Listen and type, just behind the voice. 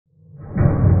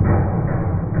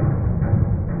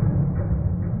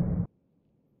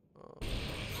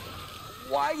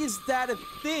Why is that a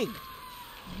thing?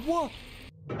 What?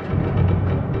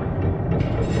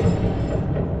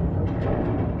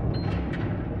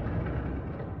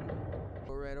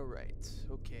 Alright.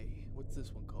 Okay, what's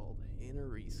this one called? Inner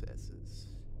Recesses.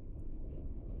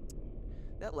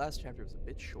 That last chapter was a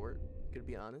bit short, gonna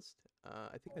be honest.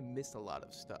 I think I missed a lot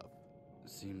of stuff.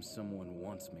 Seems someone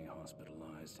wants me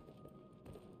hospitalized.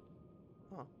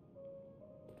 Huh.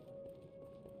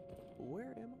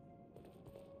 Where am I?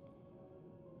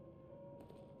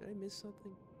 Did I miss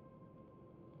something?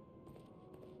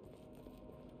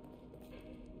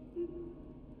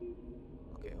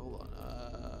 Okay, hold on.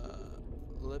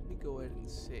 Let me go ahead and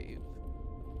save.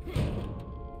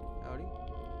 Howdy.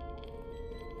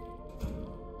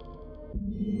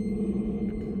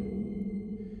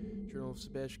 Journal of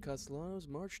Sebastian Castellanos,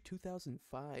 March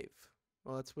 2005.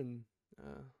 Well, that's when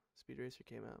Speed Racer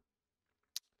came out.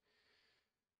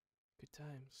 Good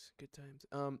times, good times.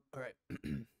 Alright.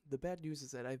 The bad news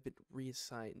is that I've been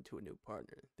reassigned to a new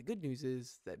partner. The good news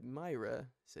is that Myra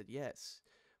said yes,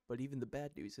 but even the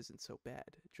bad news isn't so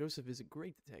bad. Joseph is a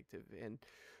great detective, and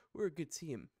we're a good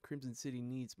team. Crimson City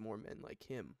needs more men like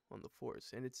him on the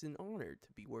force, and it's an honor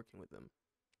to be working with them.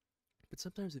 But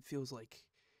sometimes it feels like...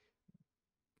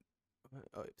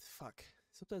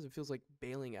 Sometimes it feels like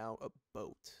bailing out a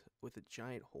boat with a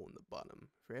giant hole in the bottom.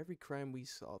 For every crime we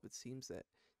solve, it seems that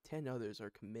 10 others are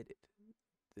committed.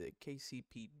 The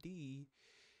KCPD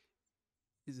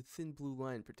is a thin blue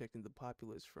line protecting the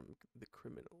populace from the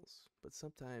criminals. But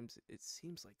sometimes it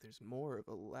seems like there's more of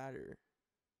the latter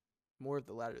than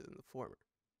the former.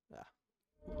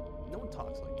 No one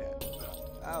talks like that.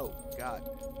 Oh, God.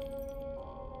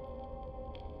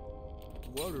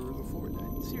 Water before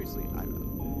that. Seriously, I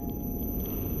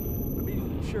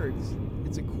mean, sure,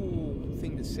 it's a cool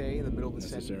thing to say in the middle of a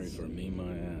sentence. Necessary for me,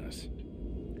 my ass.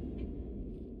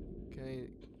 Can I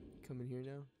come in here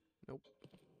now? Nope.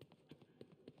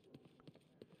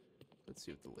 Let's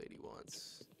see what the lady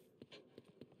wants.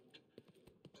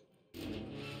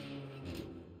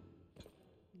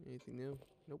 Anything new?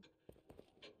 Nope.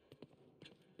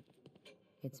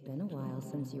 It's been a while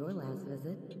since your last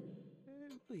visit. It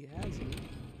really hasn't.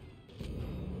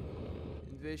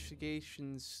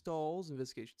 Investigation stalls in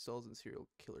serial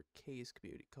killer case.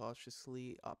 Community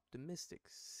cautiously optimistic.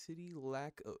 Citing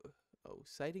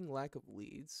lack of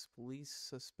leads. Police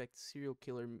suspect serial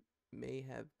killer may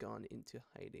have gone into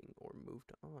hiding or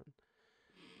moved on.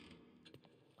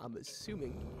 I'm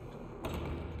assuming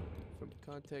from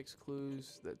context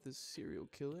clues that this serial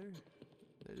killer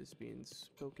that is being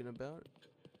spoken about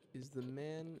is the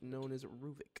man known as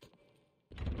Ruvik.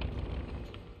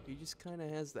 He just kind of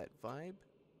has that vibe.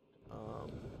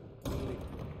 Really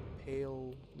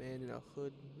pale man in a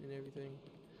hood and everything.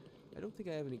 I don't think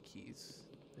I have any keys.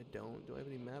 I don't. Do I have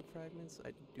any map fragments?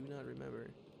 I do not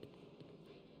remember.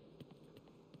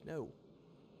 No.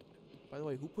 By the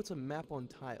way, who puts a map on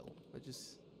tile?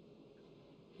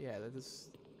 Yeah, that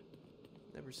is...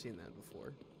 Never seen that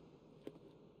before.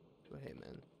 But hey,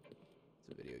 man. It's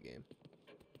a video game.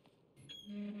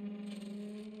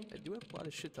 I do have a lot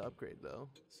of shit to upgrade, though.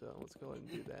 So let's go ahead and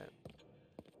do that.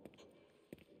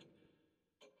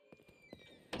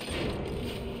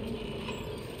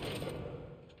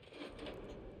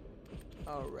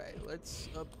 Alright, let's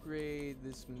upgrade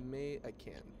this I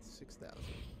can't. 6,000.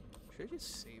 Should I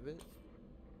just save it?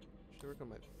 Should I work on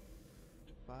my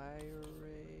fire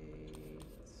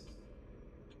rates?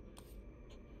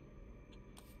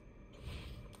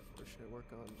 Or should I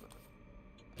work on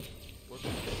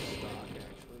stock,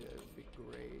 actually? That would be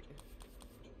great.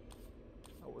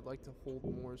 I would like to hold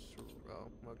more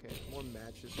more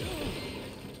matches.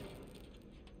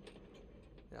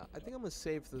 Yeah, I think I'm gonna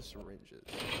save the syringes.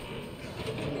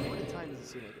 One at a time doesn't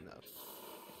seem like enough.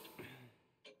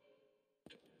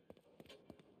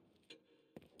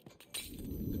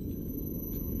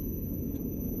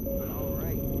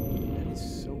 Alright, that is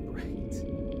so bright.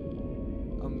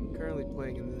 I'm currently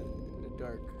playing in the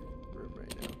dark room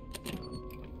right now.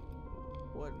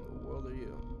 What in the world are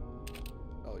you?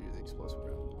 Oh, you're the explosive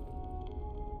room.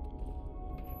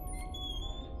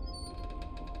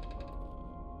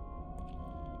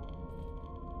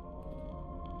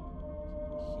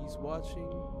 He's watching.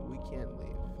 We can't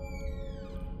leave.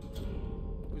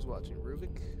 Who's watching?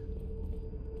 Ruvik?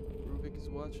 Ruvik is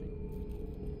watching.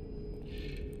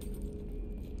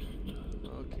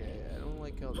 Okay, I don't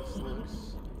like how this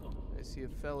looks. I see a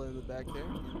fella in the back there.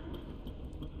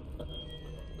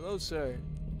 Hello, sir.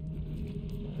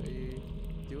 How are you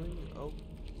doing? Oh,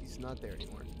 he's not there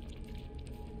anymore.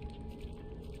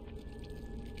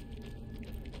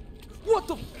 What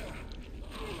the?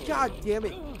 God damn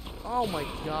it. Oh my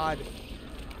god.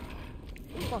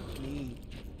 Fuck me.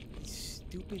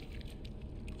 Stupid.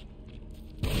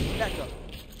 Back up.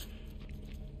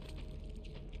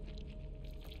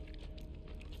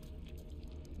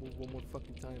 Move one more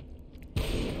fucking time.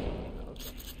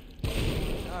 Okay.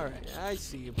 Alright, I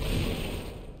see you.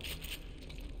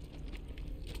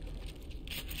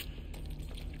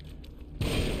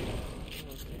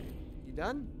 Okay. You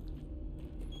done?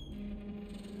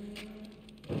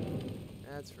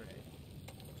 That's right.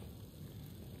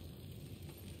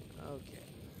 Okay.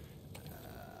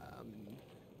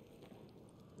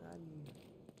 Not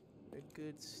in a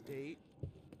good state.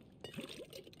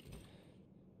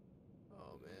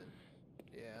 Oh man.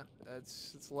 Yeah,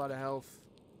 that's a lot of health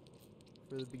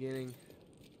for the beginning.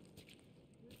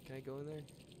 Can I go in there?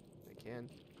 I can.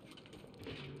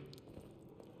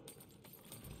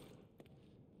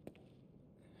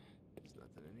 There's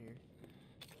nothing in here.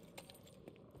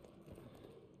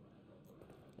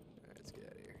 Alright, let's get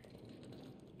out of here.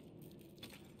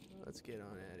 Let's get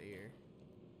on out of here.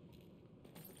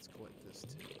 Let's collect this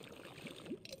too.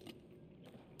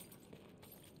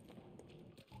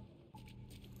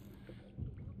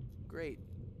 Great.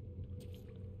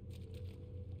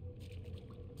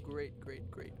 Great,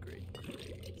 great, great, great, great.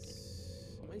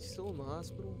 Am I still in the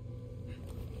hospital?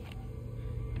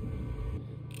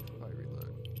 Probably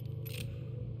reload.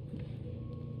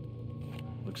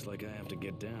 Looks like I have to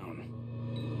get down.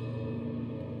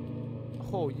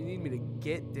 Oh, you need me to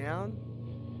get down?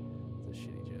 It's a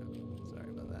shitty joke. Sorry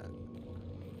about that.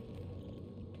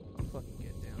 I'll fucking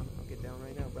get down. I'll get down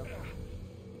right now, bro.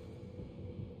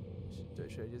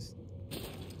 Should I just...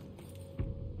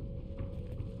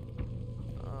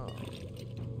 Oh.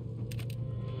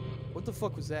 What the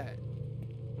fuck was that?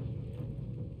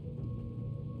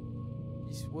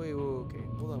 Wait, okay.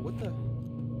 Hold on.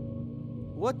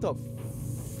 What the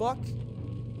fuck?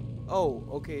 Oh,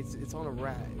 okay. It's on a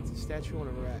rat. It's a statue on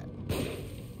a rat.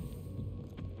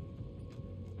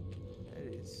 That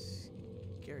is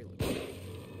scary looking.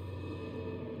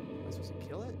 Am I supposed to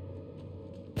kill it?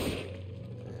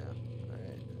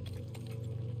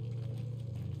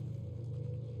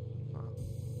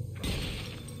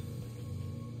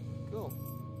 Cool.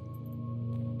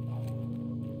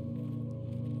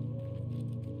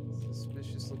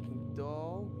 Suspicious looking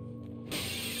doll.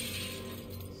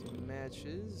 Some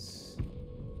matches.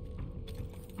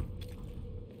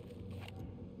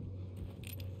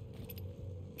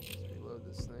 Let's reload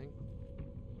this thing.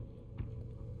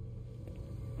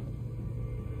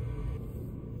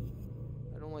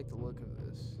 I don't like the look of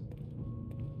this.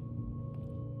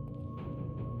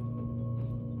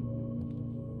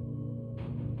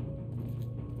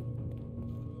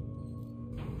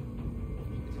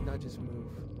 Not just move.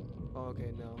 Oh,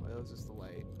 okay, no, it was just the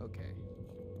light. Okay.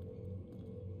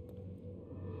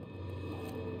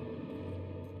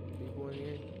 People in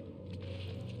here.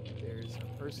 There's a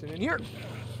person in here.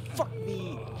 Fuck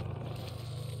me.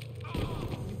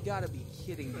 You gotta be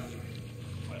kidding me. Oh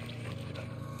my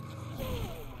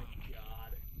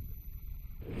god.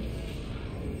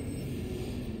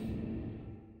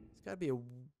 There's gotta be a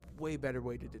way better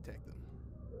way to detect them.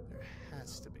 There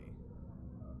has to be.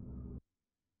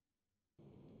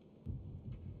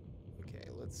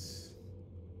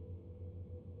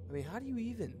 I mean, how do you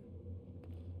even?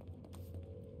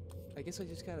 I guess I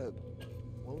just gotta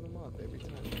blow them up every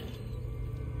time.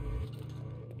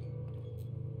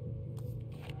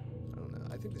 I don't know.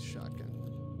 I think the shotgun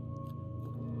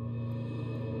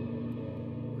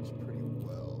works pretty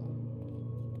well.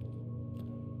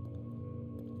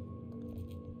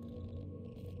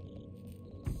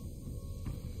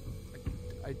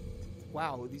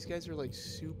 Wow, these guys are like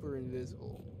super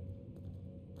invisible.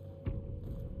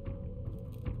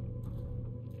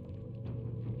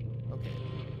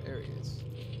 There he is.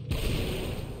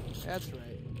 That's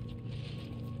right.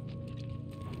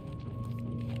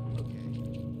 Okay.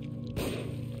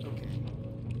 Okay.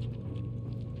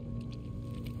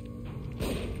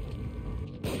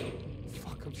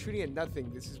 Fuck, I'm shooting at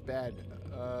nothing. This is bad.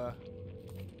 Oh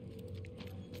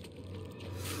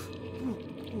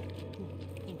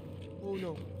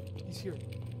no. He's here.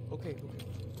 Okay, okay.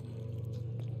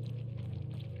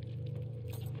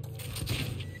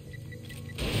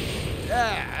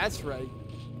 Yeah, that's right.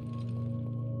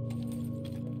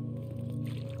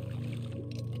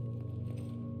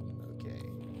 Okay.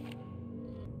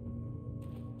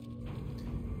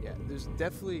 Yeah, there's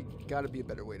definitely got to be a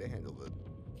better way to handle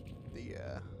the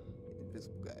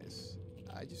invisible guys.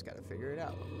 I just got to figure it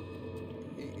out.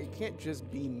 It can't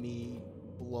just be me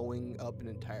blowing up an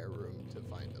entire room to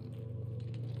find them.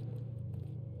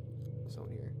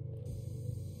 Someone here?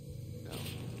 No.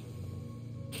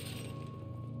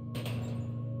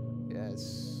 Yes.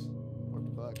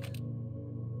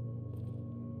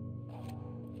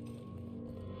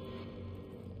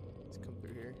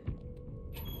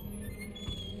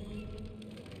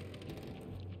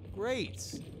 Great.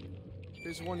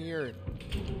 There's one here.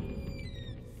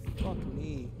 Fuck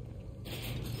me.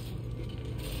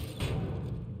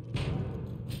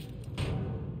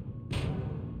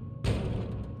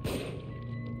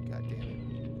 God damn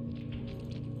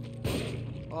it.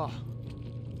 Oh.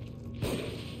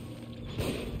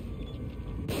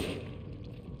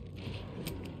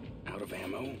 Out of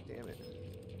ammo? Damn it.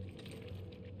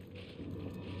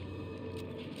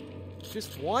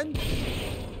 Just one?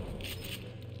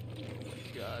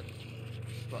 God.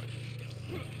 Fuck.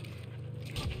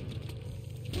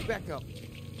 Back up.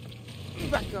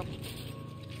 Back up.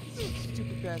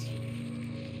 Stupid bastard.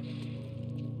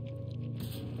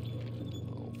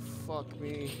 Oh, fuck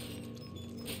me.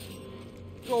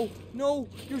 Go. No!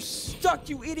 You're stuck,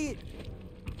 you idiot!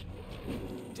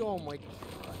 Oh my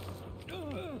god.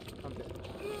 I'm dead.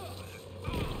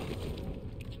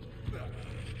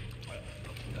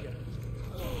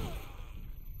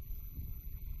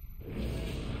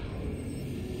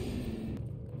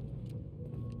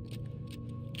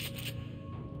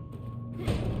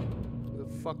 Who the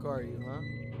fuck are you, huh?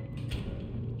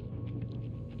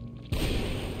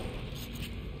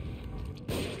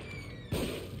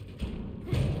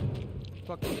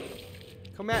 Fucking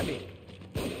come at me.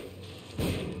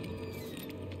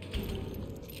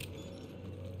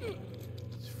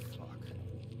 Fuck.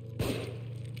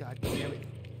 God damn it.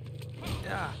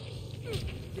 Ah.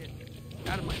 Get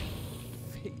out of my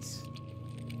face.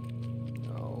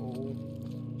 No.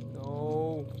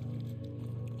 No.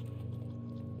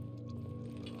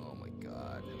 Oh my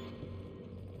god.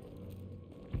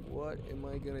 What am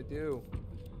I gonna do?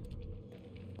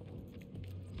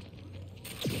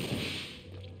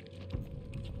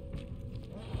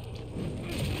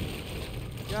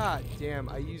 God damn,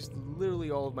 I used literally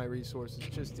all of my resources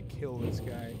just to kill this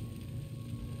guy.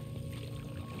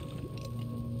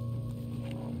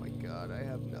 Oh my god, I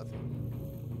have nothing.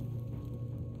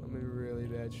 I'm in really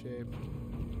bad shape.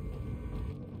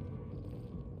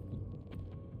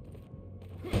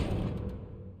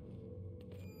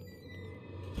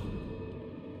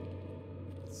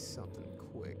 Something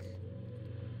quick.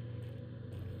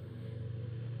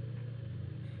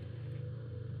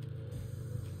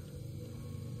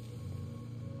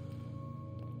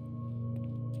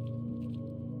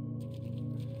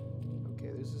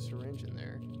 There's a syringe in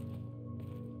there.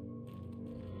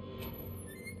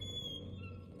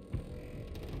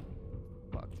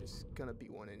 Fuck, there's gonna be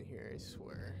one in here, I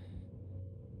swear.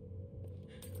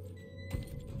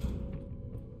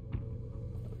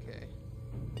 Okay.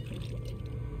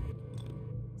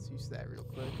 Let's use that real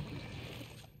quick.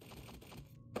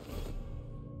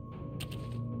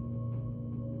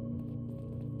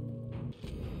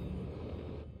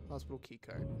 Hospital key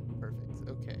card. Perfect.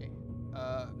 Okay.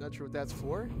 Not sure what that's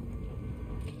for,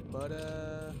 but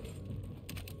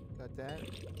got that.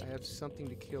 I have something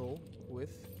to kill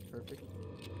with. Perfect.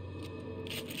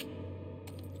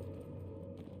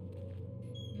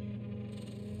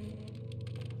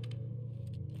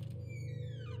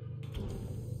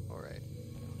 All right.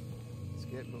 Let's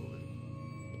get moving.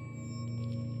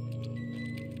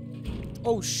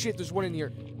 Oh shit! There's one in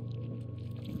here.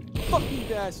 Fucking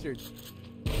bastard.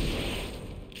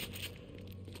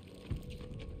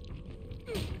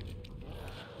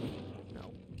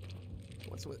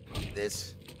 With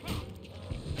this.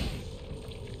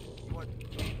 You want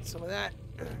some of that?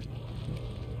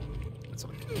 Some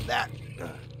of that.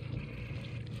 A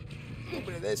little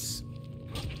bit of this.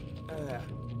 A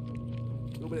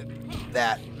little bit of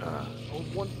that. Oh,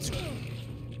 1, 2.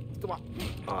 Come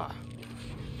on.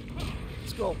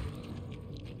 Let's go.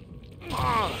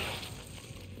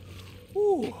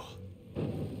 Ooh.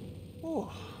 Ooh.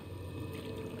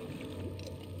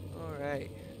 All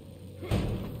right.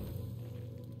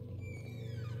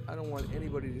 I don't want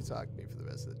anybody to talk to me for the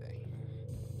rest of the day.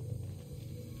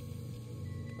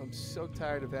 I'm so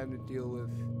tired of having to deal with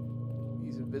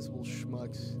these invisible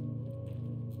schmucks.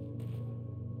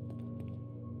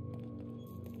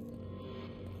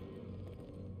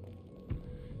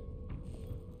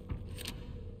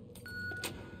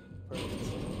 Perfect.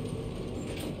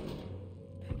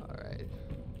 Alright.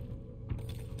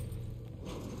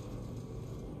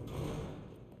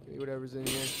 Give me whatever's in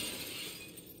here.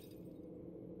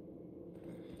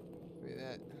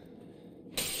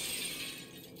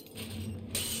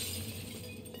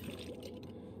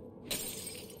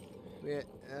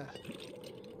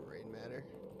 Brain matter.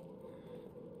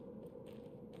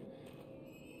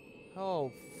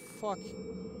 Oh, fuck.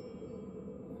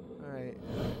 Alright.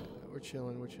 We're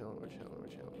chilling, we're chilling, we're chilling, we're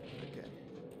chilling. Okay.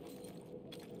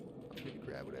 I'm going to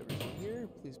grab whatever's in here.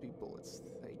 Please be bullets.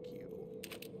 Thank you.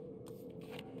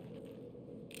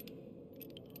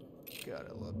 God,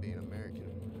 I love being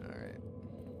American. Alright.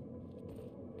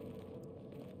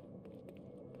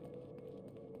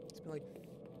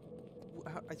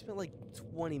 I spent like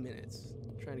 20 minutes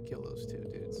trying to kill those two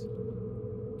dudes.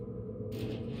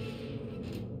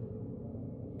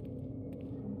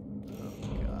 Oh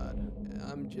god.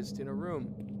 I'm just in a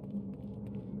room.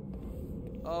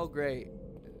 Oh great.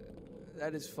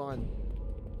 That is fun.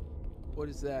 What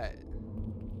is that?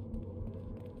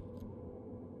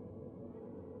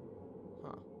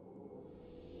 Huh.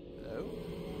 Hello?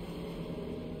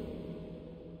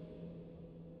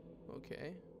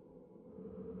 Okay.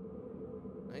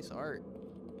 Nice art.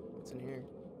 What's in here?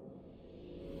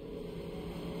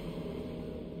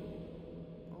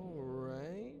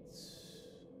 Alright.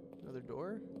 Another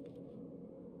door.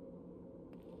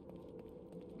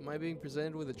 Am I being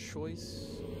presented with a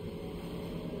choice?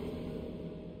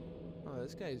 Oh,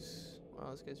 this guy's...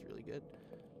 Wow, this guy's really good.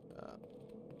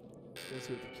 Let's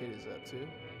see what the kid is up to.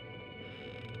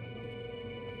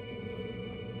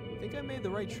 I think I made the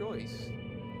right choice.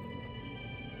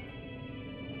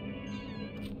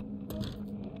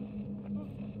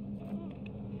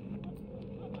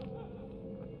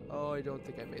 Oh, I don't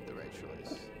think I made the right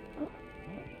choice.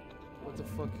 What the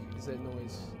fuck is that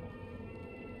noise?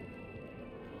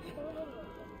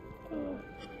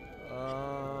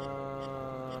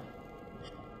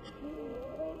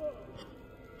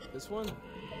 This one?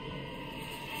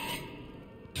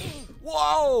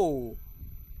 Whoa!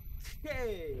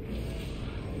 Hey!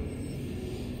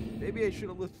 Maybe I should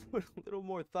have put a little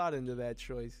more thought into that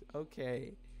choice.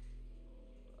 Okay.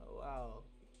 Oh, wow.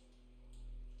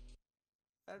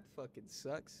 That fucking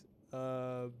sucks.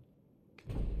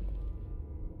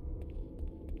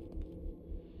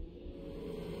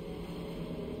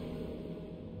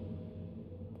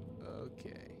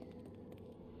 Okay.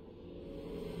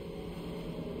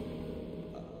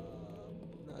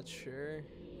 Not sure.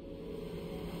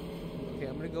 Okay,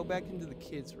 I'm gonna go back into the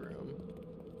kids' room.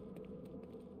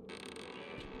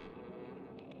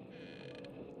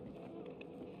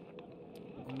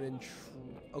 And then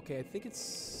okay, I think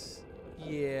it's...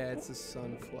 Yeah, it's a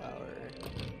sunflower.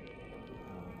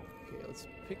 Okay, let's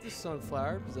pick the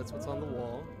sunflower, because that's what's on the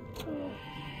wall.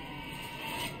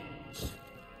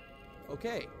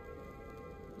 Okay.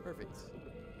 Perfect.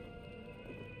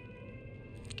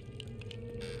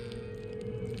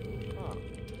 Huh.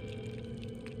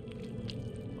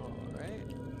 Alright.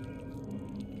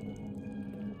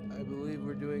 I believe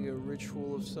we're doing a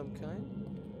ritual of some kind.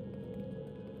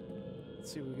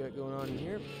 Let's see what we got going on in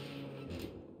here.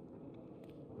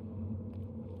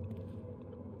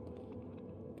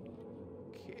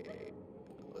 Okay.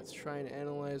 Let's try and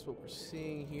analyze what we're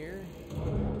seeing here.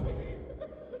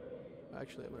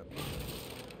 Actually, I'm gonna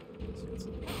see what's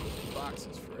in the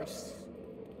boxes first.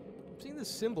 I'm seeing this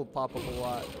symbol pop up a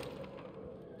lot.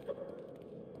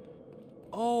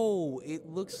 Oh, it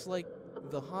looks like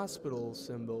the hospital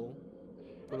symbol,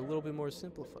 but a little bit more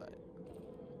simplified.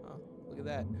 Oh, look at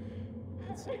that.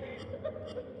 Let's see.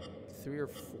 3 or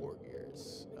 4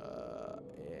 gears.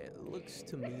 It looks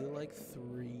to me like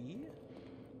 3.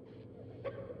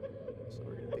 So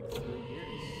we're gonna pick 3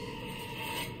 gears.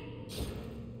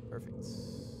 Perfect.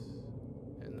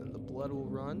 And then the blood will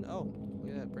run. Oh, look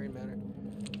at that brain matter.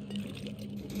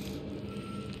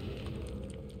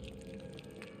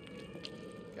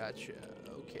 Gotcha.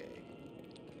 Okay.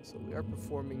 So we are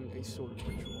performing a sort of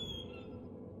ritual.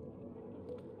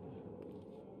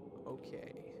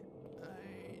 Okay.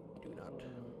 I do not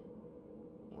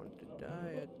want to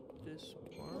die at this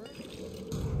part.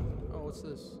 Oh, what's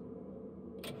this?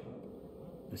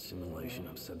 Assimilation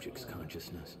of subject's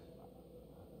consciousness.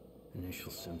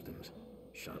 Initial symptoms,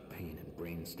 sharp pain and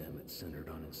brainstem centered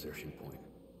on insertion point,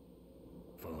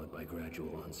 followed by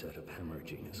gradual onset of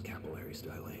hemorrhaging as capillaries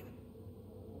dilate.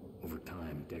 Over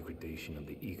time, degradation of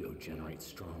the ego generates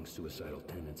strong suicidal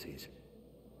tendencies.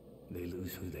 They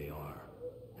lose who they are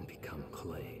and become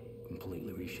clay,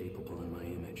 completely reshapeable in my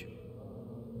image.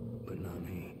 But not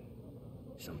me.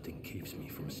 Something keeps me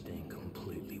from staying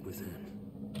completely within.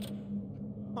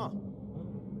 Huh.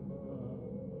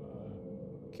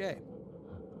 Okay.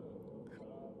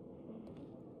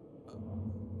 I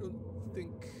don't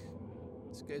think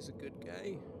this guy's a good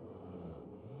guy.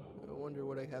 I wonder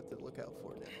what I have to look out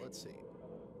for now. Let's see.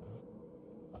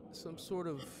 Some sort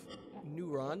of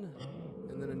neuron,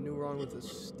 and then a neuron with a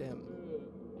stem.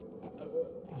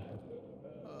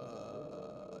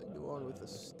 Neuron with a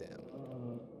stem.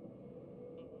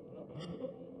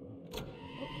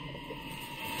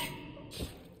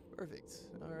 Perfect.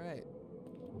 All right.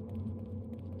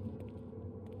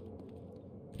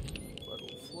 Blood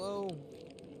will flow.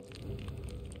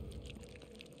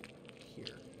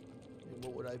 Here.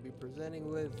 I'd be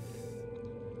presenting with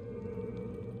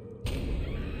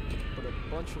but a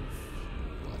bunch of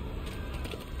what?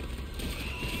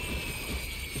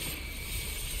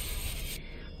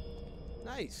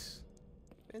 Nice.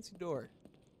 Fancy door.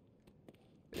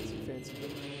 Fancy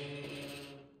door.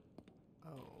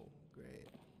 Oh, great.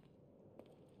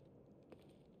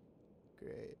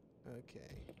 Great.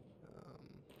 Okay.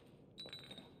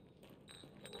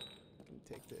 Can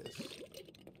take this.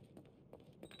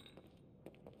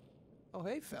 Oh,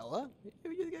 hey, fella.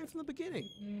 You're the guy from the beginning.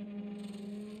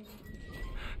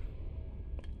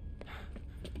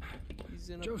 He's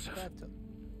in a Joseph. bathtub.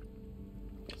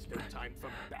 There's no time for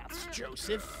baths,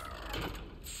 Joseph.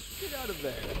 Get out of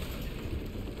there.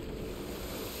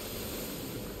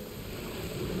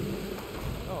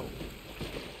 Oh.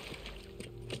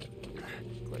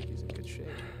 Looks like he's in good shape.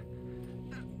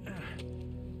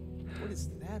 What is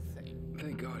that thing?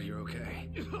 Thank God you're okay.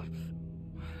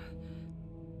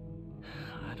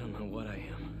 I don't know what I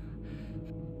am,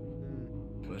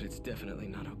 but it's definitely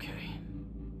not okay.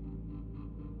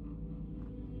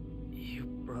 You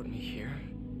brought me here?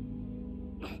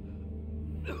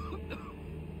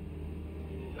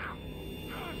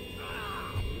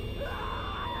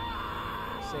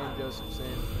 Same, Joseph,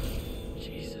 same.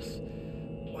 Jesus,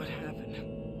 what happened?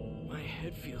 My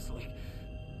head feels like...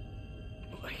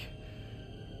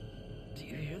 Do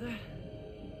you hear that?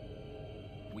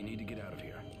 We need to get out of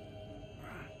here.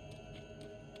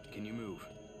 Can you move?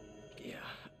 Yeah,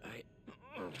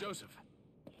 Joseph!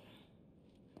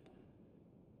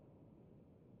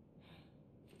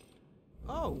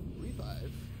 Oh,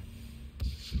 revive.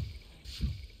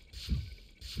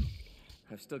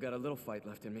 I've still got a little fight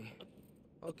left in me.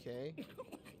 Okay. I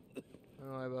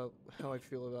don't know about how I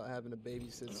feel about having to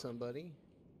babysit somebody.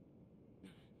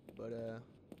 But,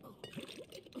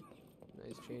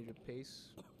 nice change of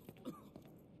pace,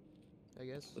 I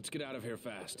guess. Let's get out of here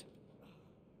fast.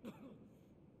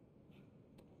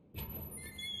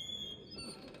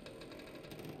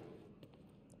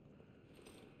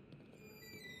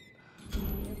 I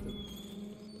have to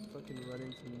fucking run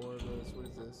into more of those. What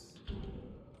is this?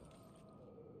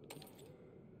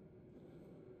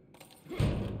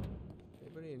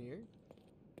 Anybody in here?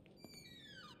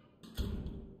 You're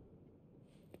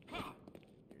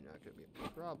not gonna be a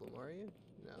problem, are you?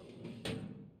 No.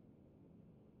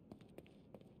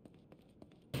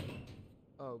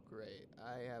 Oh, great.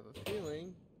 I have a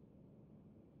feeling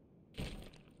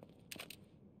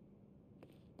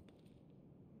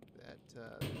that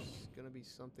there's gonna be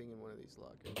something in one of these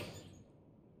lockers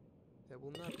that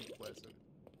will not be pleasant.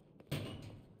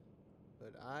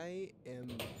 But I am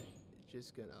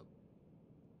just gonna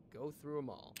go through them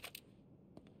all.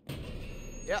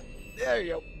 Yep, there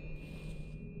you go.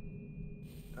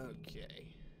 Okay.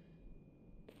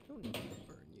 Don't need to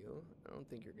burn you. I don't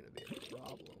think you're gonna be a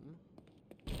problem.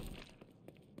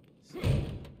 So, I'm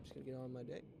just gonna get on with my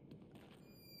day.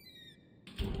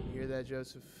 You hear that,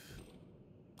 Joseph?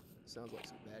 Sounds like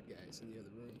some bad guys in the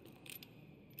other room.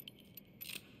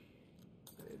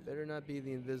 They better not be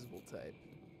the invisible type.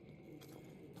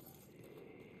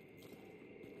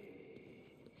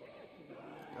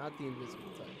 Not the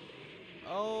invisible type.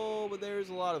 Oh, but there's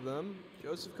a lot of them.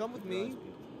 Joseph, come with me.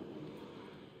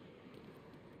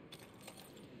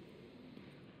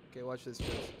 Okay, watch this,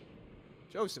 Joseph.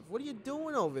 Joseph, what are you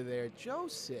doing over there?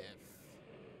 Joseph.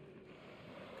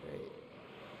 Great.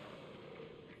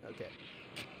 Okay.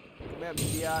 Come at me,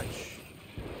 biatch.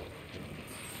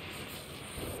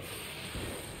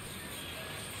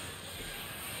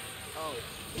 Oh,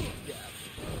 yeah.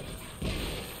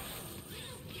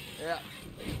 Yeah.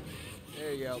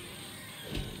 There you go.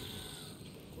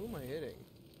 Who am I hitting?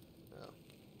 Oh.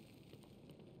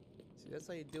 See, that's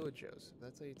how you do it, Joseph.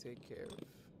 That's how you take care of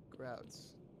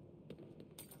crowds.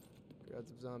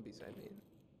 Crowds of zombies, I mean.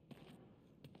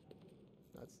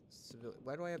 Not civilian.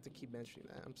 Why do I have to keep mentioning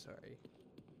that? I'm sorry.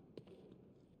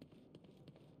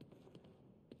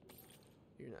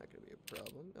 You're not going to be a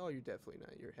problem. Oh, you're definitely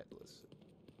not. You're headless.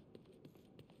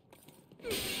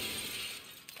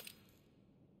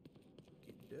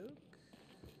 Okey-doke.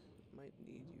 Might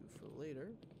need you for later.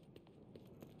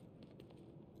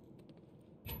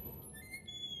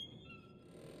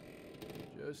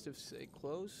 Joseph, stay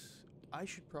close. I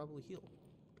should probably heal.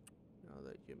 Now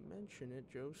that you mention it,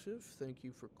 Joseph, thank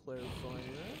you for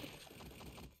clarifying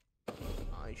that.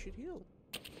 I should heal.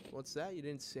 What's that? You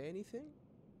didn't say anything?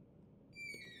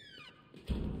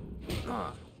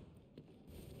 Ah.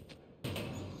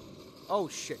 Oh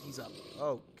shit, he's up.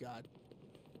 Oh god.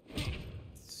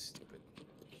 Stupid.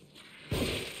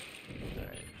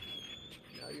 Alright.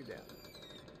 Now you're down.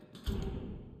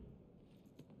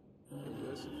 Hey,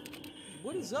 Joseph.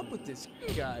 What is up with this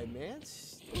guy, man?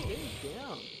 Stay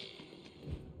down.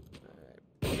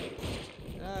 Alright.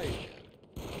 Ah, you're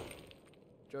down.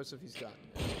 Joseph, he's gone.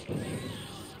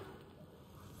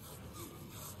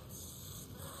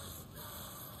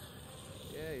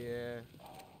 Yeah.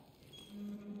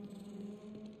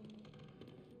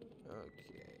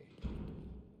 Okay.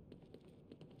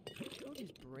 Look at all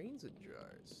these brains in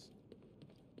jars.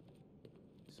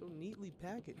 So neatly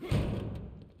packaged.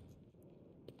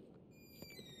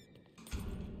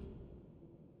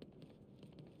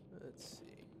 Let's see.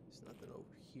 There's nothing over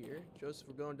here. Joseph,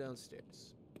 we're going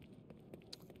downstairs.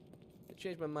 I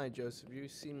changed my mind, Joseph. You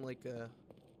seem like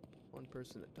one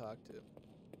person to talk to.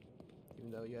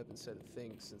 Even though you haven't said a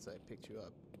thing since I picked you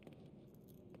up.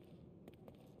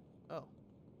 Oh.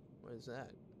 What is that?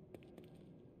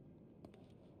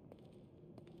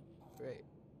 Great.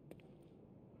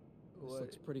 This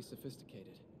looks pretty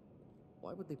sophisticated.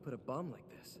 Why would they put a bomb like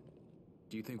this?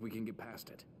 Do you think we can get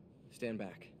past it? Stand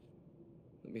back.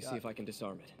 Let me see if I can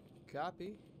disarm it.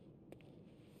 Copy.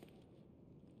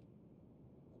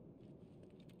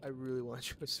 I really want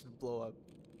Joseph to blow up.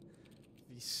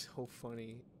 It'd be so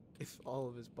funny if all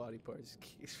of his body parts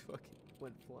fucking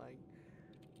went flying.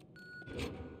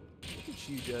 Look at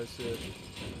you, Joseph.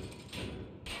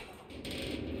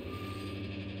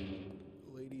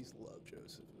 Ladies love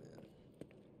Joseph, man.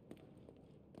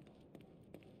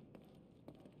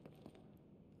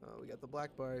 Oh, we got the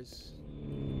black bars.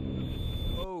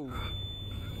 Oh.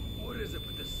 What is it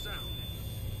with this sound?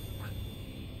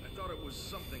 I thought it was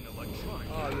something electronic.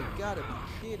 Oh, you gotta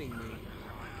be kidding me.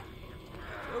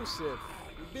 Joseph,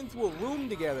 we've been through a room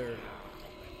together.